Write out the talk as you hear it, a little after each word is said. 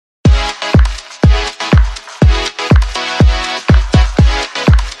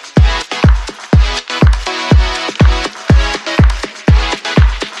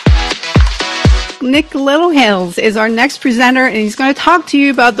Little Hills is our next presenter, and he's going to talk to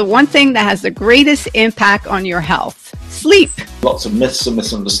you about the one thing that has the greatest impact on your health: sleep. Lots of myths and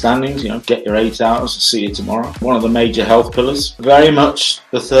misunderstandings, get your 8 hours, see you tomorrow. One of the major health pillars, very much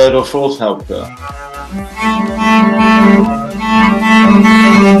the third or fourth health pillar.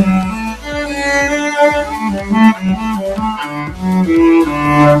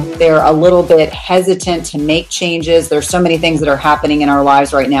 They're a little bit hesitant to make changes. There's so many things that are happening in our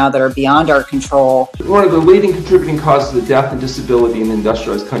lives right now that are beyond our control. One of the leading contributing causes of death and disability in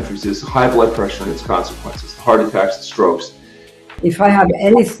industrialized countries is high blood pressure and its consequences, heart attacks and strokes. If I have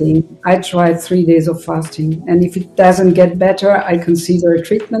anything, I try 3 days of fasting. And if it doesn't get better, I consider a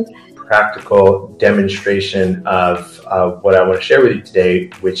treatment. Practical demonstration of what I want to share with you today,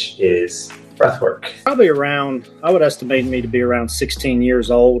 which is breathwork. Probably around, I would estimate me to be around 16 years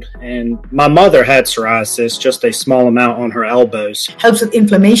old. And my mother had psoriasis, just a small amount on her elbows. Helps with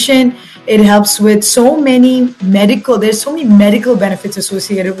inflammation. It helps with there's so many medical benefits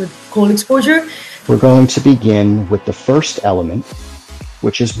associated with cold exposure. We're going to begin with the first element,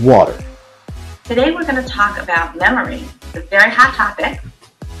 which is water. Today we're going to talk about memory. It's a very hot topic,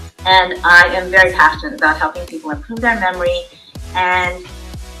 and I am very passionate about helping people improve their memory and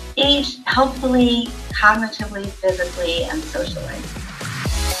age healthfully, cognitively, physically, and socially.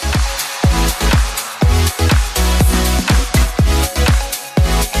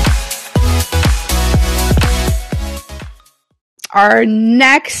 Our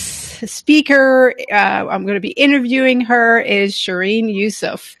next speaker, I'm going to be interviewing her, is Shereen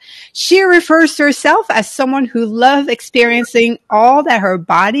Yusuff. She refers to herself as someone who loves experiencing all that her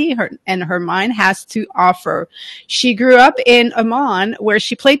body and her mind has to offer. She grew up in Oman, where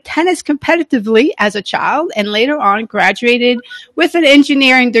she played tennis competitively as a child, and later on graduated with an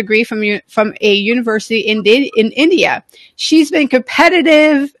engineering degree from a university in India. She's been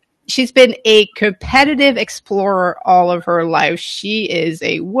a competitive explorer all of her life. She is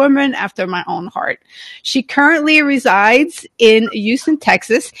a woman after my own heart. She currently resides in Houston,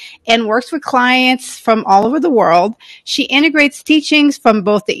 Texas, and works with clients from all over the world. She integrates teachings from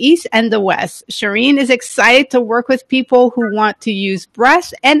both the East and the West. Shereen is excited to work with people who want to use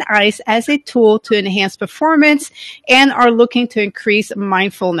breath and ice as a tool to enhance performance and are looking to increase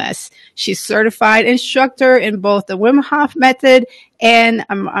mindfulness. She's certified instructor in both the Wim Hof method and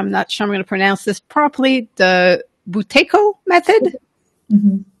I'm not sure I'm going to pronounce this properly, the Buteyko method.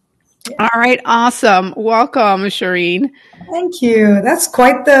 Mm-hmm. Yeah. All right. Awesome. Welcome, Shereen. Thank you. That's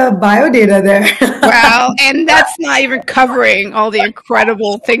quite the bio data there. Wow. And that's not even covering all the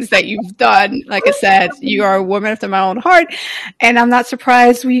incredible things that you've done. Like I said, you are a woman after my own heart, and I'm not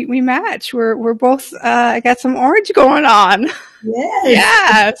surprised we match. We're both, I got some orange going on. Yes.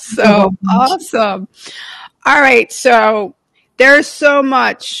 Yeah. So awesome. All right. So there's so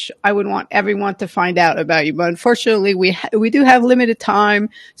much I would want everyone to find out about you, but unfortunately we do have limited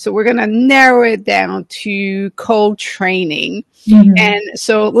time, so we're going to narrow it down to cold training. Mm-hmm. And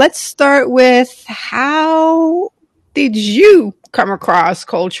so let's start with, how did you come across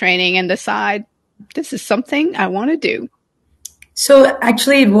cold training and decide this is something I want to do? So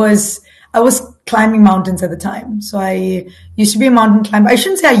actually I was climbing mountains at the time. So I used to be a mountain climber. I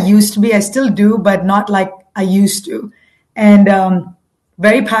shouldn't say I used to be, I still do, but not like I used to. And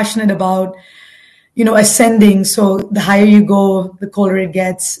very passionate about, ascending. So the higher you go, the colder it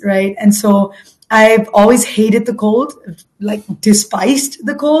gets, right? And so I've always hated the cold, like despised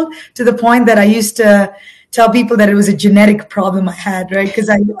the cold, to the point that I used to tell people that it was a genetic problem I had, right? Because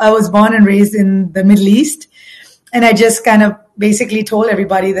I was born and raised in the Middle East. And I just kind of basically told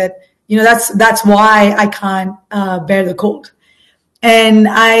everybody that, that's why I can't bear the cold. And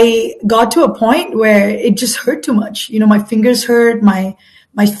I got to a point where it just hurt too much. My fingers hurt, my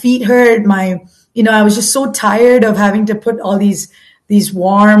feet hurt, I was just so tired of having to put all these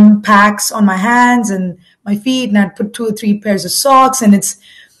warm packs on my hands and my feet, and I'd put 2 or 3 pairs of socks, and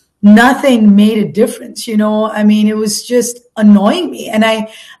nothing made a difference. It was just annoying me. And I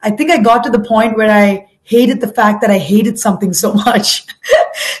think I got to the point where I hated the fact that I hated something so much,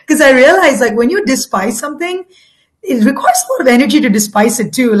 because I realized, like, when you despise something, it requires a lot of energy to despise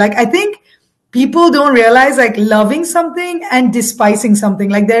it too. Like, I think people don't realize, like, loving something and despising something,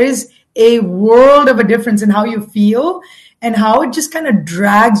 like, there is a world of a difference in how you feel and how it just kind of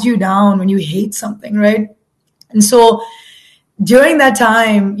drags you down when you hate something, right? And so during that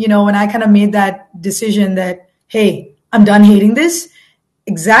time, when I kind of made that decision that, hey, I'm done hating this,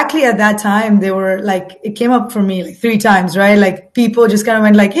 exactly at that time, they were like, it came up for me like 3 times, right? Like, people just kind of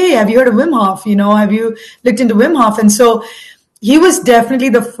went like, hey, have you heard of Wim Hof? Have you looked into Wim Hof? And so he was definitely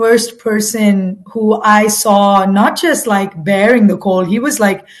the first person who I saw not just like bearing the cold, he was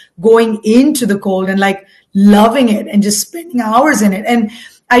like going into the cold and like loving it and just spending hours in it. And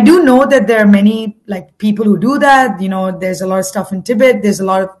I do know that there are many like people who do that. You know, there's a lot of stuff in Tibet. There's a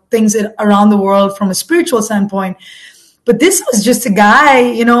lot of things around the world from a spiritual standpoint. But this was just a guy,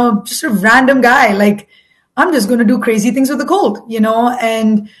 you know, just a random guy. Like, I'm just going to do crazy things with the cold, you know,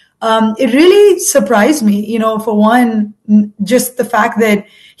 and it really surprised me, you know, for one, just the fact that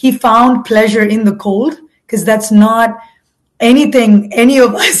he found pleasure in the cold, because that's not anything any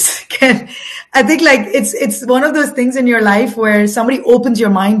of us can. I think like it's one of those things in your life where somebody opens your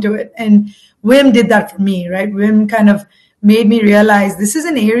mind to it. And Wim did that for me, right? Wim kind of made me realize this is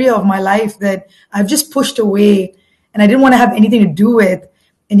an area of my life that I've just pushed away and I didn't want to have anything to do with.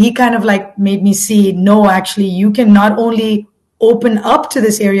 And he kind of like made me see, no, actually, you can not only open up to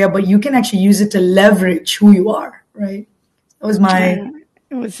this area, but you can actually use it to leverage who you are, right? That was my...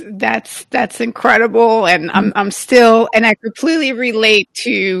 That's incredible, and I'm still, and I completely relate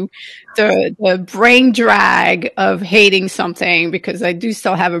to the brain drag of hating something, because I do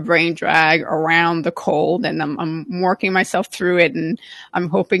still have a brain drag around the cold, and I'm working myself through it, and I'm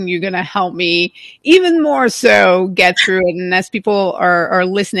hoping you're going to help me even more so get through it. And as people are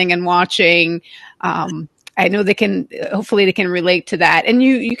listening and watching, I know hopefully they can relate to that. And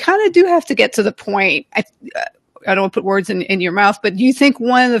you kind of do have to get to the point. I don't want to put words in your mouth, but do you think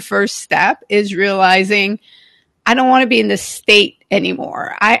one of the first step is realizing I don't want to be in this state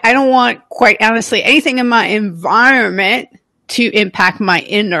anymore? I don't want, quite honestly, anything in my environment to impact my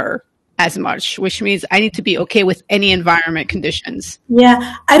inner as much, which means I need to be okay with any environment conditions.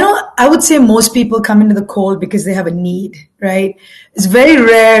 Yeah, I would say most people come into the cold because they have a need, right? It's very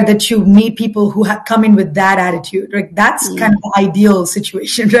rare that you meet people who come in with that attitude. Like that's kind of the ideal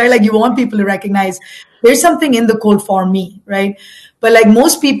situation, right? Like you want people to recognize there's something in the cold for me, right? But like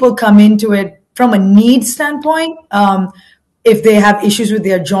most people come into it from a need standpoint. If they have issues with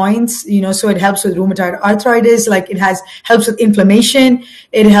their joints, you know, so it helps with rheumatoid arthritis, like helps with inflammation.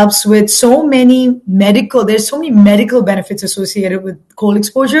 It helps with there's so many medical benefits associated with cold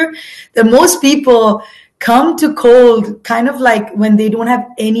exposure that most people come to cold kind of like when they don't have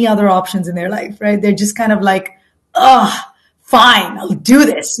any other options in their life, right? They're just kind of like, fine, I'll do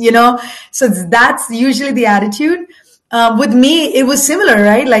this, you know? So that's usually the attitude. With me, it was similar,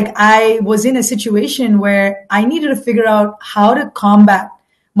 right? Like I was in a situation where I needed to figure out how to combat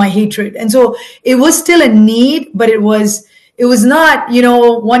my hatred. And so it was still a need, but it was not, you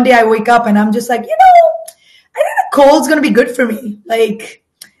know, one day I wake up and I'm just like, you know, I think the cold's going to be good for me. Like,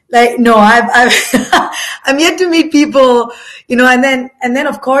 no, I'm yet to meet people, you know, and then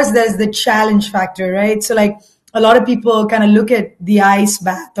of course there's the challenge factor, right? So like a lot of people kind of look at the ice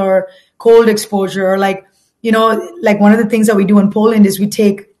bath or cold exposure, or like, you know, like one of the things that we do in Poland is we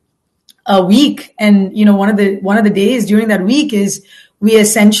take a week, and, you know, one of the days during that week is we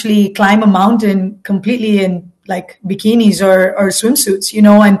essentially climb a mountain completely in like bikinis or swimsuits, you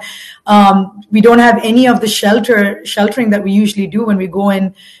know, and we don't have any of the sheltering that we usually do when we go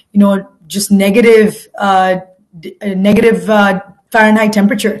in, you know, just negative Fahrenheit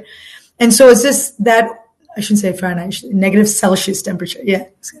temperature. And so it's just that, I shouldn't say Fahrenheit, negative Celsius temperature. Yeah,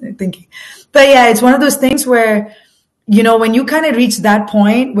 I was kind of thinking. But yeah, it's one of those things where, you know, when you kind of reach that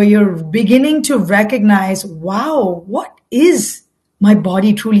point where you're beginning to recognize, wow, what is my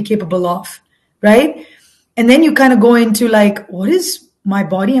body truly capable of, right? And then you kind of go into like, what is my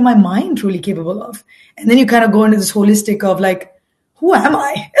body and my mind truly capable of? And then you kind of go into this holistic of like, who am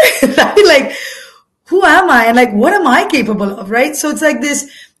I? Right? Like, who am I? And like, what am I capable of? Right? So it's like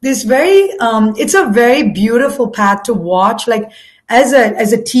this very, it's a very beautiful path to watch. Like as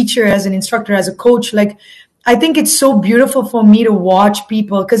a teacher, as an instructor, as a coach, like I think it's so beautiful for me to watch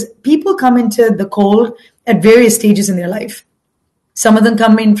people, because people come into the cold at various stages in their life. Some of them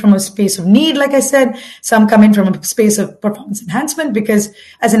come in from a space of need, like I said. Some come in from a space of performance enhancement, because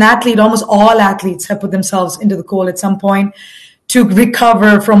as an athlete, almost all athletes have put themselves into the cold at some point to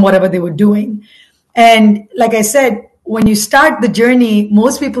recover from whatever they were doing. And like I said, when you start the journey,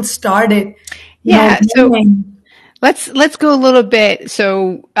 most people start it. So let's go a little bit.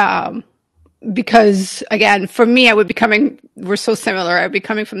 So, because again, for me, we're so similar. I'd be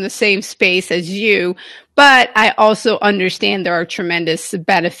coming from the same space as you, but I also understand there are tremendous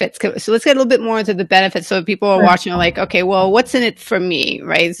benefits. So let's get a little bit more into the benefits. So people are watching are like, okay, well, what's in it for me,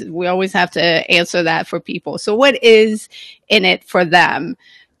 right? We always have to answer that for people. So what is in it for them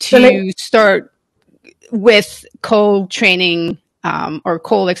to start with cold training, or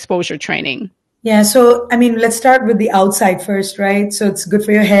cold exposure training? Yeah. So, I mean, let's start with the outside first, right? So it's good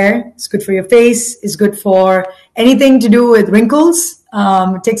for your hair. It's good for your face. It's good for anything to do with wrinkles.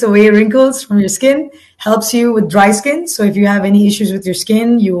 It takes away wrinkles from your skin, helps you with dry skin. So if you have any issues with your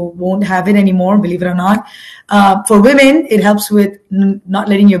skin, you won't have it anymore, believe it or not. For women, it helps with not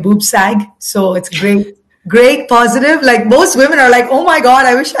letting your boobs sag. So it's great positive. Like most women are like, oh my God,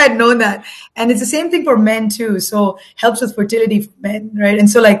 I wish I had known that. And it's the same thing for men too. So helps with fertility for men, right? And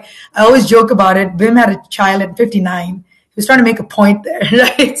so like, I always joke about it. Wim had a child at 59. He was trying to make a point there,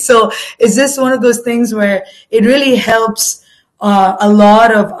 right? So is this one of those things where it really helps a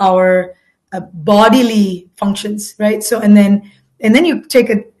lot of our bodily functions, right? So, and then you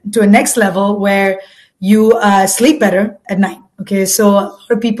take it to a next level where you sleep better at night. Okay, so a lot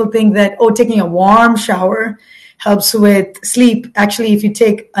of people think that, taking a warm shower helps with sleep. Actually, if you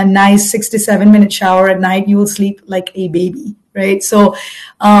take a nice 6 to 7 minute shower at night, you will sleep like a baby, right? So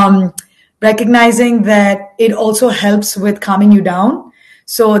recognizing that it also helps with calming you down.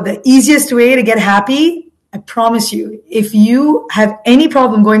 So the easiest way to get happy, I promise you, if you have any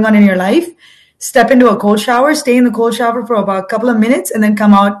problem going on in your life, step into a cold shower, stay in the cold shower for about a couple of minutes, and then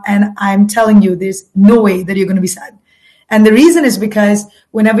come out. And I'm telling you, there's no way that you're going to be sad. And the reason is because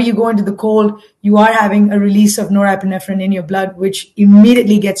whenever you go into the cold, you are having a release of norepinephrine in your blood, which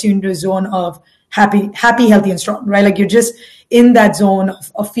immediately gets you into a zone of happy, healthy, and strong, right? Like you're just in that zone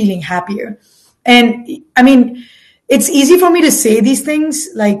of feeling happier. And I mean, it's easy for me to say these things.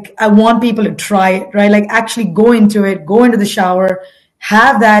 Like I want people to try it, right? Like actually go into it, go into the shower,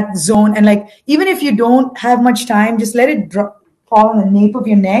 have that zone. And like, even if you don't have much time, just let it fall on the nape of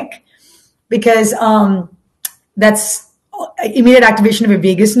your neck, because that's immediate activation of your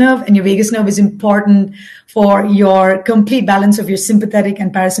vagus nerve, and your vagus nerve is important for your complete balance of your sympathetic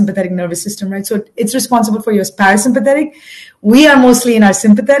and parasympathetic nervous system, right? So it's responsible for your parasympathetic. We are mostly in our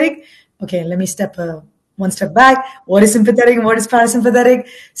sympathetic. Okay, let me step one step back. What is sympathetic and what is parasympathetic?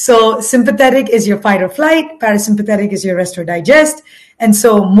 So sympathetic is your fight or flight. Parasympathetic is your rest or digest. And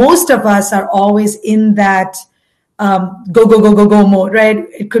so most of us are always in that go mode, right?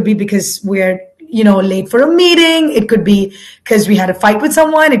 It could be because we're late for a meeting. It could be because we had a fight with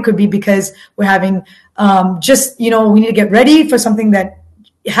someone. It could be because we're having we need to get ready for something that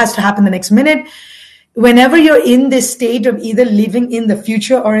has to happen the next minute. Whenever you're in this state of either living in the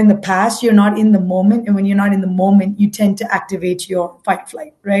future or in the past, you're not in the moment. And when you're not in the moment, you tend to activate your fight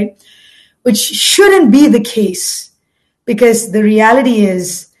flight, right? Which shouldn't be the case, because the reality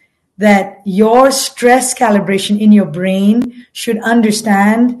is that your stress calibration in your brain should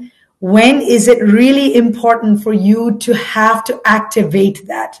understand when is it really important for you to have to activate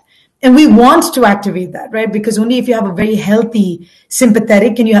that. And we want to activate that, right? Because only if you have a very healthy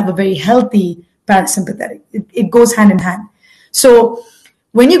sympathetic and you have a very healthy parasympathetic, it goes hand in hand. So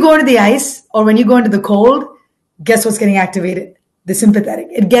when you go into the ice or when you go into the cold, guess what's getting activated? The sympathetic.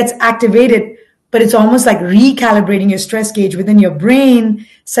 It gets activated, but it's almost like recalibrating your stress gauge within your brain,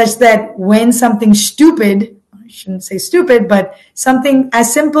 such that when something stupid, I shouldn't say stupid, but something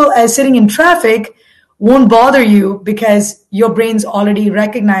as simple as sitting in traffic won't bother you, because your brain's already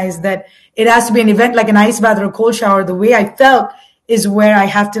recognized that it has to be an event like an ice bath or a cold shower. The way I felt is where I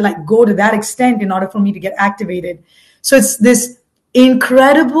have to go to that extent in order for me to get activated. So it's this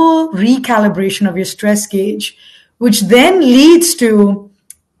incredible recalibration of your stress gauge, which then leads to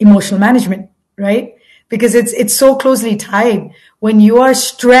emotional management, right? Because it's so closely tied. When you are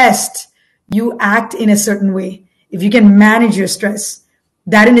stressed, you act in a certain way. If you can manage your stress,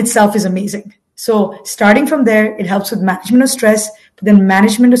 that in itself is amazing. So starting from there, it helps with management of stress, but then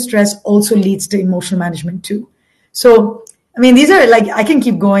management of stress also leads to emotional management too. So, I mean, these are I can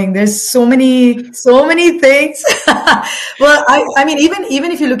keep going. There's so many things. Well, I mean,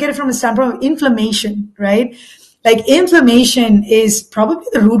 even if you look at it from a standpoint of inflammation, right? Inflammation is probably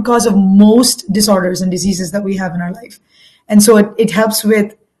the root cause of most disorders and diseases that we have in our life. And so it helps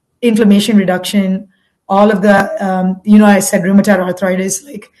with inflammation reduction, all of the, I said rheumatoid arthritis,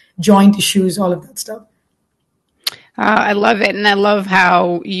 joint issues, all of that stuff. I love it. And I love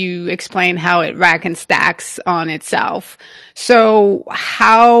how you explain how it rack and stacks on itself. So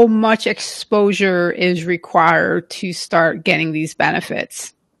how much exposure is required to start getting these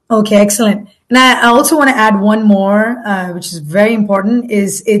benefits? Okay, excellent. And I also want to add one more, which is very important,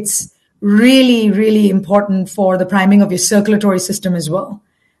 is it's really, really important for the priming of your circulatory system as well,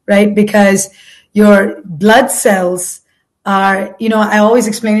 right? Because your blood cells are, I always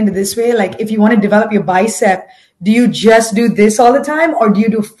explain it this way, if you want to develop your bicep, do you just do this all the time, or do you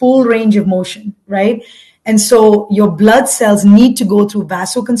do full range of motion, right? And so your blood cells need to go through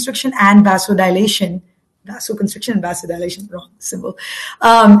vasoconstriction and vasodilation vasoconstriction and vasodilation, wrong symbol.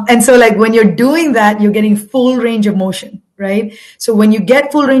 And so like when you're doing that, you're getting full range of motion, right? So when you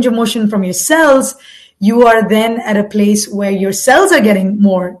get full range of motion from your cells, you are then at a place where your cells are getting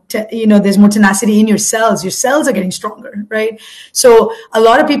more, there's more tenacity in your cells. Your cells are getting stronger, right? So a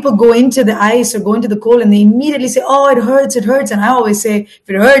lot of people go into the ice or go into the cold and they immediately say, oh, it hurts. And I always say, if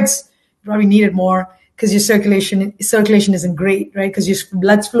it hurts, you probably need it more because your circulation isn't great, right? Because your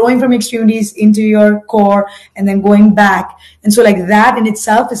blood's flowing from extremities into your core and then going back. And so like that in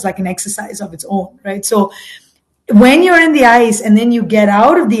itself is like an exercise of its own, right? So when you're in the ice and then you get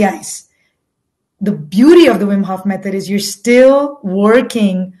out of the ice, the beauty of the Wim Hof method is you're still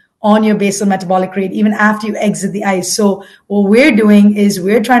working on your basal metabolic rate even after you exit the ice. So what we're doing is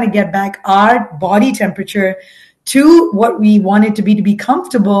we're trying to get back our body temperature to what we want it to be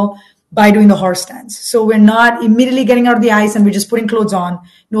comfortable by doing the horse stance. So we're not immediately getting out of the ice and we're just putting clothes on.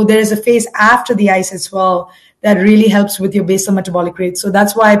 No, there is a phase after the ice as well that really helps with your basal metabolic rate. So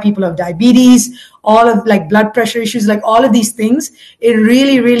that's why people have diabetes, all of like blood pressure issues, like all of these things, it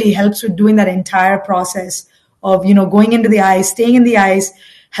really, really helps with doing that entire process of, going into the ice, staying in the ice,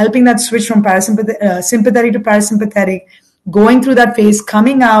 helping that switch from sympathetic to parasympathetic, going through that phase,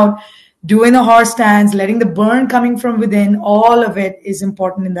 coming out, doing the horse stance, letting the burn coming from within, all of it is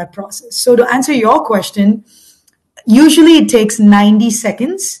important in that process. So to answer your question, usually it takes 90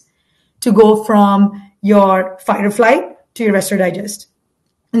 seconds to go from your fight or flight to your rest or digest.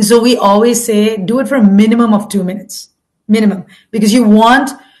 And so we always say, do it for a minimum of 2 minutes, because you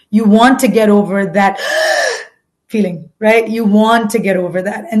want to get over that feeling, right? You want to get over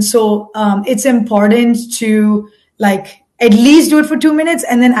that. And so it's important to like at least do it for 2 minutes.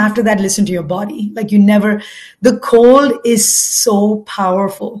 And then after that, listen to your body. Like the cold is so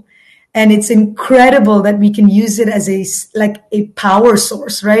powerful. And it's incredible that we can use it as a power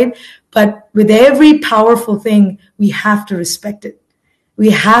source, right? But with every powerful thing, we have to respect it. We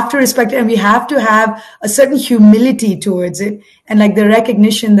have to respect it and we have to have a certain humility towards it. And like the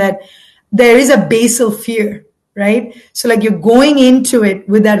recognition that there is a basal fear, right? So like you're going into it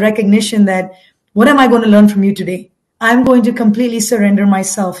with that recognition that what am I going to learn from you today? I'm going to completely surrender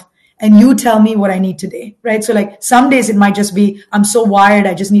myself and you tell me what I need today, right? So like some days it might just be, I'm so wired,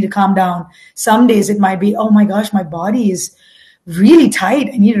 I just need to calm down. Some days it might be, oh my gosh, my body is really tight.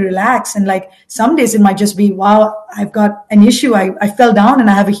 I need to relax. And like some days it might just be, wow, I've got an issue. I fell down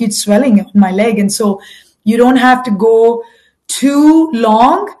and I have a huge swelling on my leg. And so you don't have to go too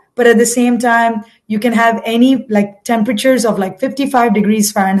long, but at the same time, you can have any like temperatures of like 55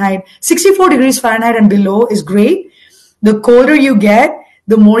 degrees Fahrenheit, 64 degrees Fahrenheit and below is great. The colder you get,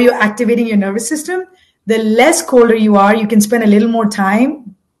 the more you're activating your nervous system. The less colder you are, you can spend a little more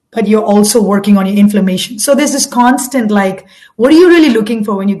time, but you're also working on your inflammation. So there's this constant, like, what are you really looking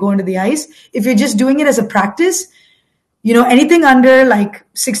for when you go into the ice? If you're just doing it as a practice, anything under like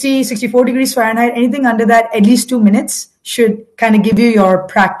 60, 64 degrees Fahrenheit, anything under that, at least 2 minutes should kind of give you your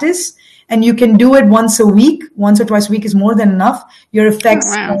practice. And you can do it once a week. Once or twice a week is more than enough. Your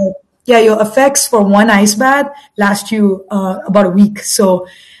effects, your effects for one ice bath last you about a week. So,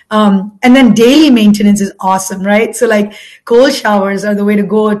 and then daily maintenance is awesome, right? So like cold showers are the way to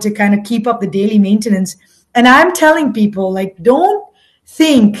go to kind of keep up the daily maintenance. And I'm telling people, like, don't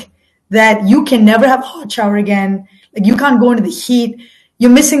think that you can never have a hot shower again. Like you can't go into the heat. You're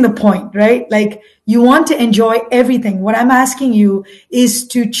missing the point, right? Like you want to enjoy everything. What I'm asking you is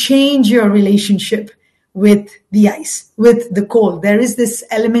to change your relationship with the ice, with the cold. There is this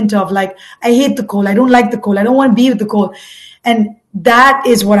element of like, I hate the cold. I don't like the cold. I don't want to be with the cold. And that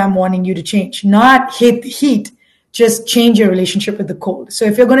is what I'm wanting you to change, not hate the heat. Just change your relationship with the cold. So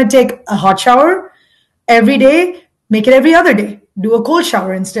if you're going to take a hot shower every day, make it every other day. Do a cold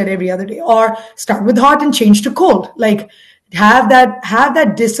shower instead every other day, or start with hot and change to cold. Like have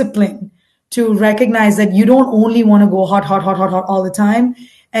that discipline to recognize that you don't only want to go hot all the time.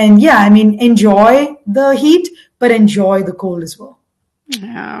 And yeah, I mean, enjoy the heat, but enjoy the cold as well.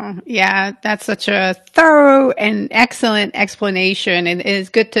 Oh, yeah, that's such a thorough and excellent explanation. And it's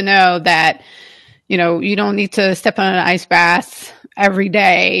good to know that, you don't need to step on an ice bath every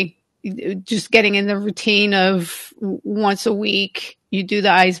day. Just getting in the routine of once a week, you do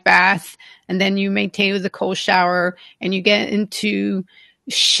the ice bath and then you maintain with the cold shower and you get into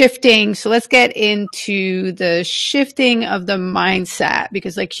shifting. So let's get into the shifting of the mindset,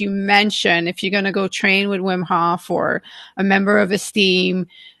 because like you mentioned, if you're going to go train with Wim Hof or a member of Esteem,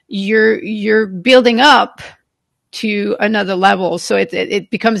 you're building up to another level. So it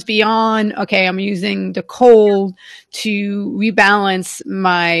becomes beyond, okay, I'm using the cold to rebalance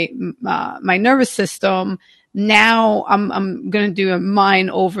my nervous system. now I'm going to do a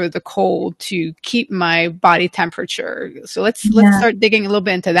mind over the cold to keep my body temperature. So let's start digging a little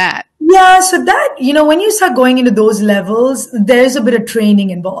bit into that. Yeah, so that, when you start going into those levels, there's a bit of training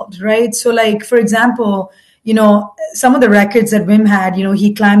involved, right? So like, for example, some of the records that Wim had,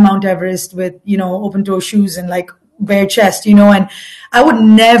 he climbed Mount Everest with, open toe shoes and like bare chest, and I would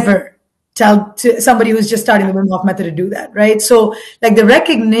never tell to somebody who's just starting the Wim Hof method to do that, right? So like the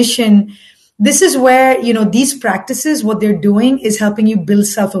recognition, this is where, these practices, what they're doing is helping you build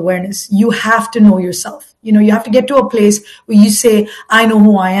self-awareness. You have to know yourself. You have to get to a place where you say, I know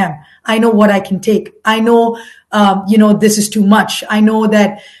who I am. I know what I can take. I know, this is too much. I know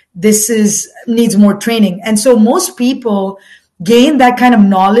that this needs more training. And so most people gain that kind of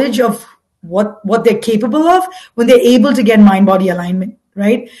knowledge of what they're capable of when they're able to get mind-body alignment,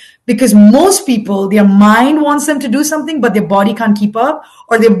 right? Because most people, their mind wants them to do something, but their body can't keep up,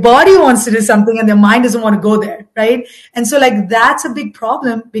 or their body wants to do something and their mind doesn't want to go there, right? And so like that's a big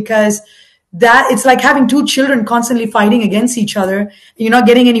problem, because that it's like having two children constantly fighting against each other, and you're not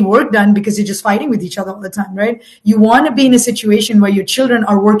getting any work done because you're just fighting with each other all the time, right? You want to be in a situation where your children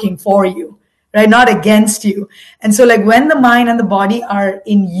are working for you, right? Not against you. And so like when the mind and the body are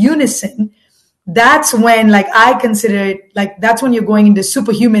in unison, that's when like I consider it like that's when you're going into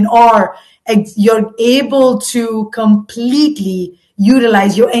superhuman, or you're able to completely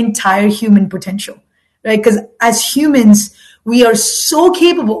utilize your entire human potential, right? Because as humans, we are so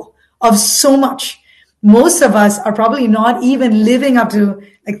capable of so much. Most of us are probably not even living up to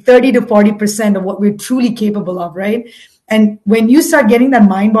like 30 to 40% of what we're truly capable of, right? And when you start getting that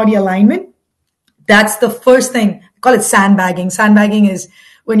mind-body alignment, that's the first thing. I call it sandbagging. Sandbagging is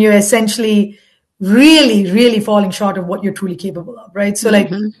when you're essentially really, really falling short of what you're truly capable of, right? So like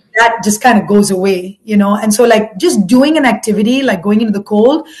that just kind of goes away, And so like just doing an activity like going into the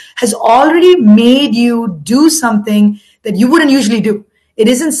cold has already made you do something that you wouldn't usually do. It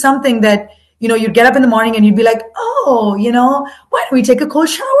isn't something that, you'd get up in the morning and you'd be like, oh, why don't we take a cold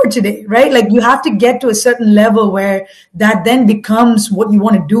shower today, right? Like you have to get to a certain level where that then becomes what you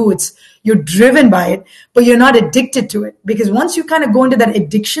want to do. You're driven by it, but you're not addicted to it. Because once you kind of go into that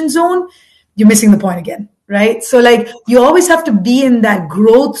addiction zone, you're missing the point again, right? So like you always have to be in that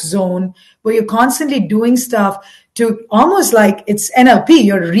growth zone where you're constantly doing stuff to almost like it's NLP.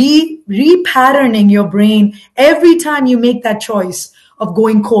 You're repatterning your brain every time you make that choice of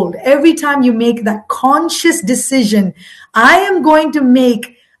going cold. Every time you make that conscious decision, I am going to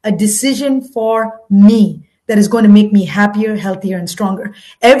make a decision for me that is going to make me happier, healthier, and stronger.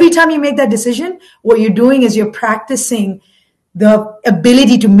 Every time you make that decision, what you're doing is you're practicing the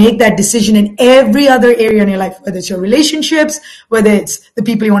ability to make that decision in every other area in your life, whether it's your relationships, whether it's the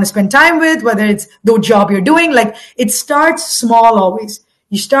people you want to spend time with, whether it's the job you're doing. Like it starts small always.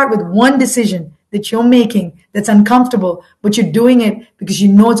 You start with one decision that you're making that's uncomfortable, but you're doing it because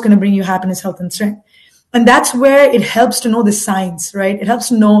you know it's going to bring you happiness, health, and strength. And that's where it helps to know the science, right? It helps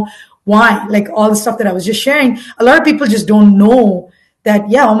to know why, like all the stuff that I was just sharing. A lot of people just don't know that,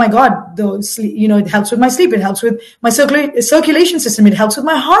 yeah, oh my God, it helps with my sleep. It helps with my circulation system. It helps with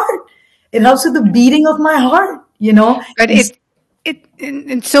my heart. It helps with the beating of my heart, But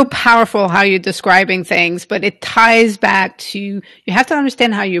it's so powerful how you're describing things, but it ties back to, you have to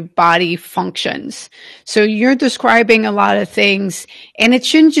understand how your body functions. So you're describing a lot of things, and it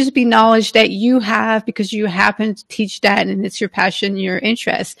shouldn't just be knowledge that you have because you happen to teach that and it's your passion, your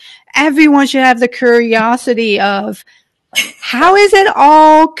interest. Everyone should have the curiosity of, how is it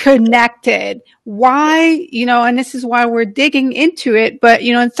all connected? Why, and this is why we're digging into it. But,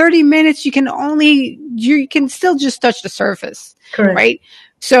 in 30 minutes, you can still just touch the surface. Correct. Right?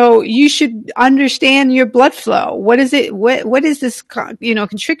 So you should understand your blood flow. What is it? What is this,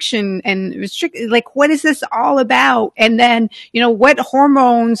 constriction and restrict? Like, what is this all about? And then, what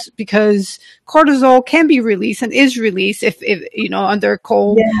hormones, because cortisol can be released and is released if under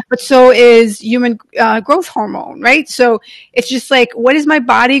cold, but so is human growth hormone, right? So it's just like, what is my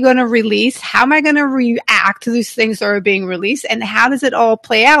body going to release? How am I going to react to these things that are being released? And how does it all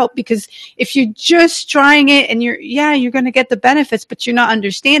play out? Because if you're just trying it and you're going to get the benefits, but you're not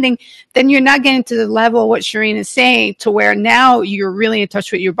understanding, then you're not getting to the level of what Shereen is saying, to where now you're really in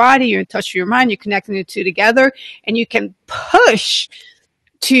touch with your body, you're in touch with your mind, you're connecting the two together, and you can push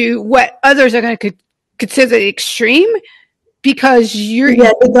to what others are going to consider extreme, because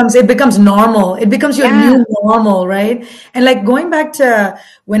it becomes normal. It becomes your new normal, right? And like going back to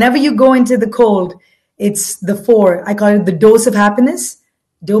whenever you go into the cold, it's the 4. I call it the dose of happiness: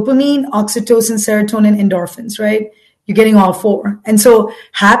 dopamine, oxytocin, serotonin, endorphins, right? You're getting all 4. And so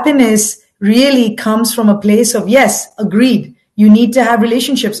happiness really comes from a place of, yes, agreed. You need to have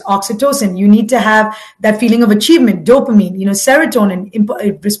relationships, oxytocin. You need to have that feeling of achievement, dopamine,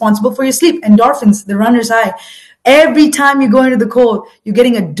 serotonin, responsible for your sleep, endorphins, the runner's high. Every time you go into the cold, you're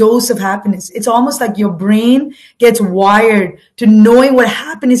getting a dose of happiness. It's almost like your brain gets wired to knowing what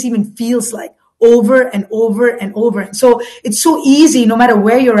happiness even feels like over and over and over. And so it's so easy, no matter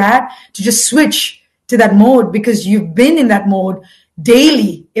where you're at, to just switch to that mode because you've been in that mode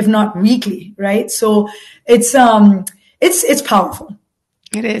daily, if not weekly, right? So it's powerful.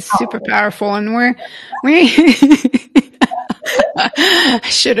 It is super powerful, and we I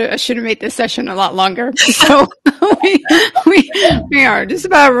should have made this session a lot longer. So we are just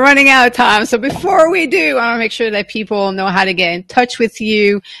about running out of time. So before we do, I want to make sure that people know how to get in touch with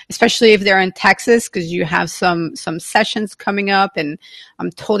you, especially if they're in Texas, because you have some sessions coming up, and I'm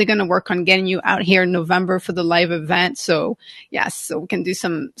totally going to work on getting you out here in November for the live event. So yes, so we can do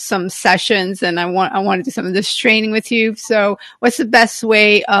some sessions, and I want to do some of this training with you. So what's the best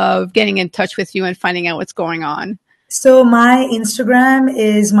way of getting in touch with you and finding out what's going on? So my Instagram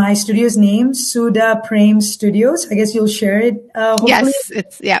is my studio's name, Sudha Prem Studios. I guess you'll share it. Hopefully.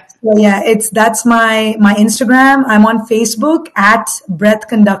 Yes, So that's my Instagram. I'm on Facebook at Breath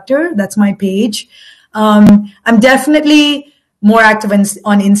Conductor. That's my page. I'm definitely more active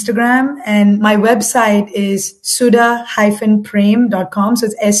on Instagram, and my website is sudha-prem.com. So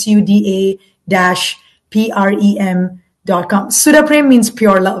it's SUDA-PREM.com. Sudha Prem means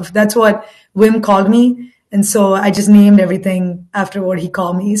pure love. That's what Wim called me. And so I just named everything after what he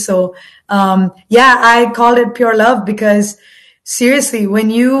called me. So, I called it pure love because seriously, when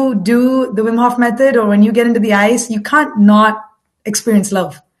you do the Wim Hof method or when you get into the ice, you can't not experience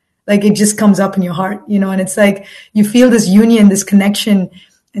love. Like it just comes up in your heart, and it's like you feel this union, this connection.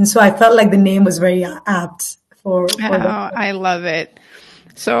 And so I felt like the name was very apt for that. I love it.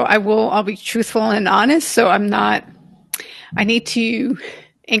 So I'll be truthful and honest. So I need to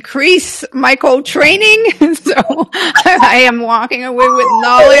increase my cold training. So I am walking away with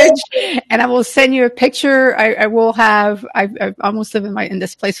knowledge, and I will send you a picture. I've almost lived in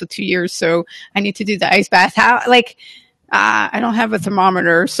this place for 2 years. So I need to do the ice bath. I don't have a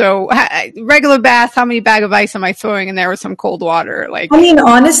thermometer. So regular bath, how many bag of ice am I throwing in there with some cold water?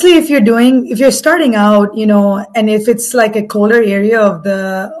 Honestly, if you're starting out, and if it's like a colder area of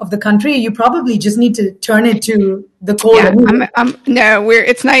the country, you probably just need to turn it to the cold. Yeah,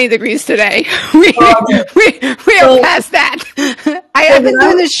 it's 90 degrees today. We are past that. I've been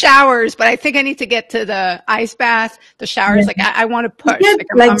doing the showers, but I think I need to get to the ice bath, the showers. Yeah. I want to push.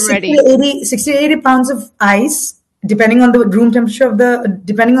 I'm ready. 60 to 80 pounds of ice. Depending on the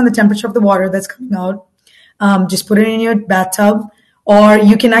depending on the temperature of the water that's coming out, just put it in your bathtub, or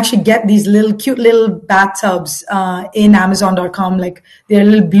you can actually get these cute little bathtubs in Amazon.com. Like they're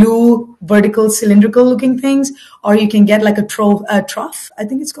little blue, vertical, cylindrical looking things, or you can get like a trough, I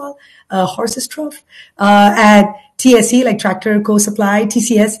think it's called a horse's trough at TSE, like Tractor Co Supply,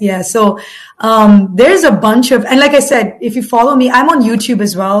 TCS. Yeah. So there's a bunch of, and like I said, if you follow me, I'm on YouTube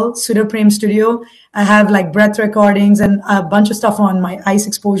as well, Sudha Prem Studio. I have like breath recordings and a bunch of stuff on my ice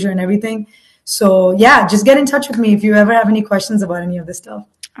exposure and everything. So yeah, just get in touch with me if you ever have any questions about any of this stuff.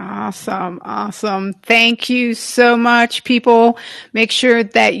 Awesome. Thank you so much, people. Make sure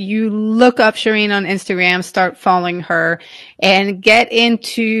that you look up Shereen on Instagram, start following her, and get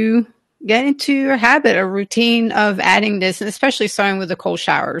into your habit, a routine of adding this, and especially starting with the cold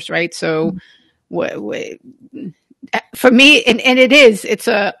showers, right? So for me, and it's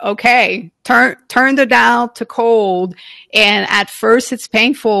okay, turn the dial to cold. And at first it's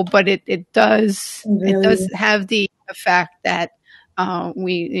painful, but it does have the effect that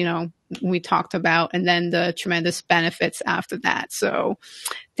we talked about, and then the tremendous benefits after that. So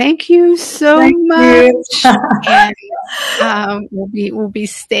thank you so much. And we'll be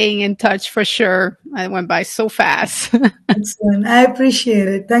staying in touch for sure. It went by so fast. Excellent. I appreciate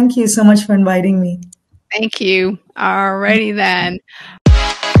it. Thank you so much for inviting me. Thank you. Alrighty then.